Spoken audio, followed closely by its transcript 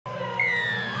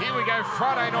we go.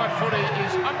 Friday night footy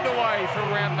is underway for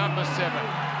round number 7.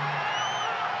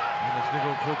 And it's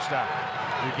Nickel Cookster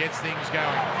who gets things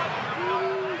going.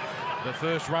 The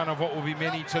first run of what will be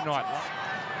many tonight.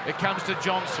 It comes to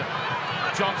Johnson.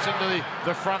 Johnson to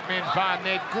the front man,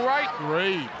 Barnett. Great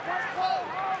read.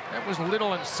 That was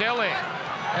Little and Selling.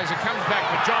 As it comes back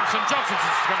for Johnson, Johnson's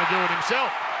just going to do it himself.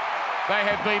 They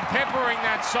have been peppering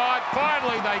that side.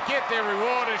 Finally, they get their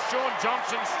reward as Sean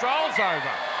Johnson strolls over.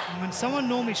 When someone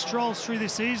normally strolls through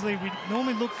this easily, we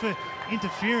normally look for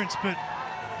interference, but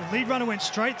the lead runner went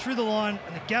straight through the line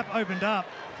and the gap opened up.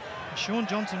 And Sean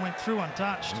Johnson went through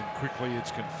untouched. And quickly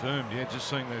it's confirmed. Yeah, just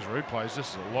seeing those replays,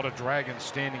 this is a lot of Dragons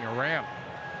standing around.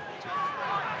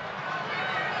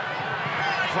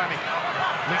 Fleming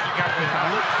linking up with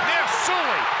Hunt. Now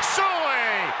Sully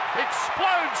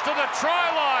explodes to the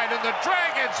try line and the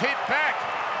Dragons hit back.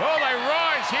 Oh, they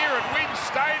rise here at Wing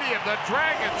Stadium. The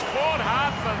Dragons fought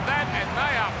hard for that and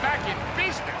they are back in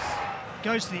business.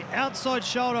 Goes to the outside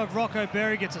shoulder of Rocco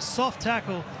Berry, gets a soft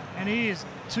tackle, and he is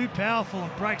too powerful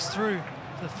and breaks through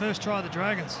for the first try of the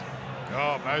Dragons.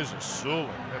 Oh, Moses Sully.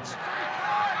 That's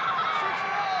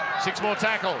 6 more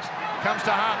tackles. Comes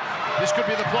to Hunt. This could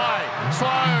be the play.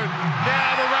 Sloan.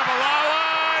 Now to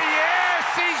Ravaloa. Yes,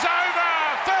 he's over.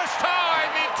 First time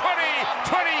in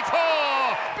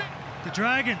 2024. The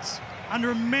Dragons, under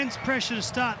immense pressure to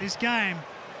start this game,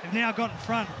 have now got in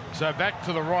front. So back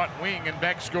to the right wing and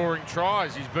back scoring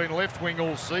tries. He's been left wing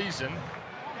all season.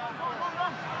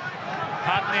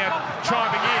 Hunt now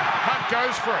chiming in. Hunt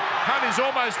goes for it. Hunt is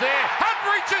almost there. Hunt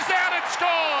reaches out and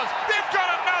scores. They've got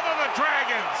another, the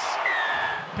Dragons.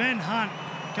 Ben Hunt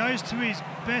goes to his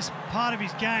best part of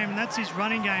his game, and that's his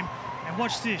running game. And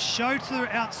watch this, show to the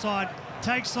outside,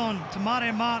 takes on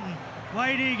Tamate Martin,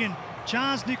 Wade Egan,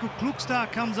 Charles Nickel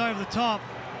Klukstar comes over the top.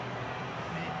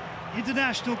 The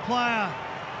international player,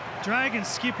 Dragons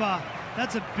skipper,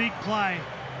 that's a big play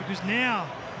because now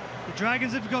the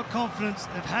Dragons have got confidence,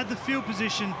 they've had the field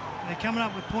position, and they're coming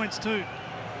up with points too.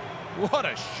 What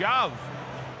a shove.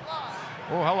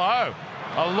 Oh, hello.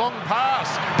 A long pass.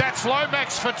 That's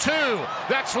Lomax for 2.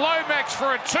 That's Lomax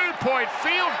for a 2-point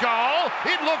field goal.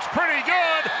 It looks pretty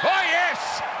good. Oh,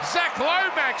 yes. Zach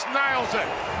Lomax nails it.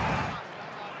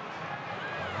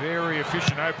 Very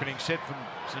efficient opening set from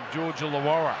St George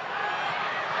Illawarra.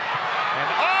 And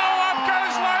up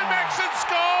goes Lomax and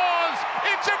scores.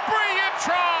 It's a brilliant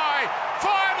try.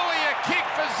 Finally a kick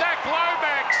for Zach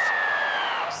Lomax.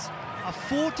 A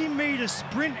 40-metre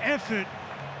sprint effort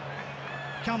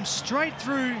comes straight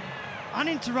through,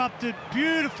 uninterrupted,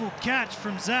 beautiful catch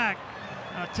from Zach.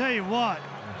 And I'll tell you what.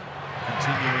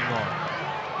 Continuing on.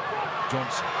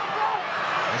 Johnson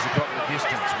has got the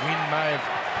distance. Wynn may have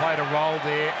played a role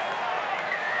there.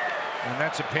 And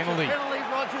that's a penalty.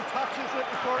 Roger touches it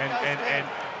before it goes down.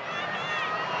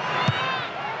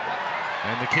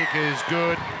 And the kick is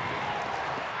good.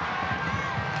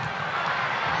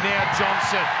 Now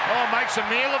Johnson, makes a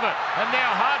meal of it. And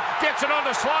now Hunt gets it onto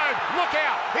Sloan. Look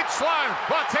out, it's Sloan.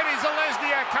 Well, Teddy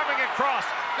Zalesniak coming across.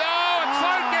 And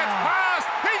Sloan gets past.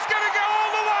 He's going to go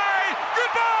all the way.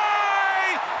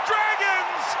 Goodbye!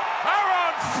 Dragons are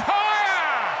on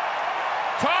fire!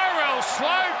 Tyrell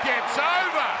Sloan gets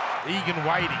over. Egan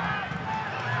waiting.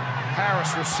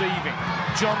 Harris receiving.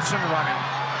 Johnson running.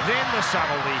 Then the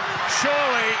subtlety.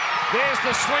 Surely, there's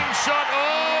the slingshot.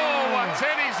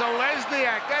 Teddy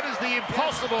Zalesniak. That is the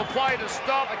impossible play to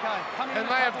stop. And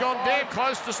they have gone damn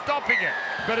close to stopping it.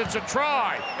 But it's a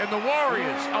try. And the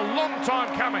Warriors, a long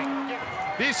time coming.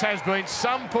 This has been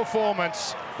some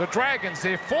performance. The Dragons,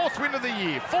 their 4th win of the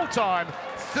year. Full time,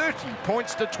 30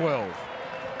 points to 12.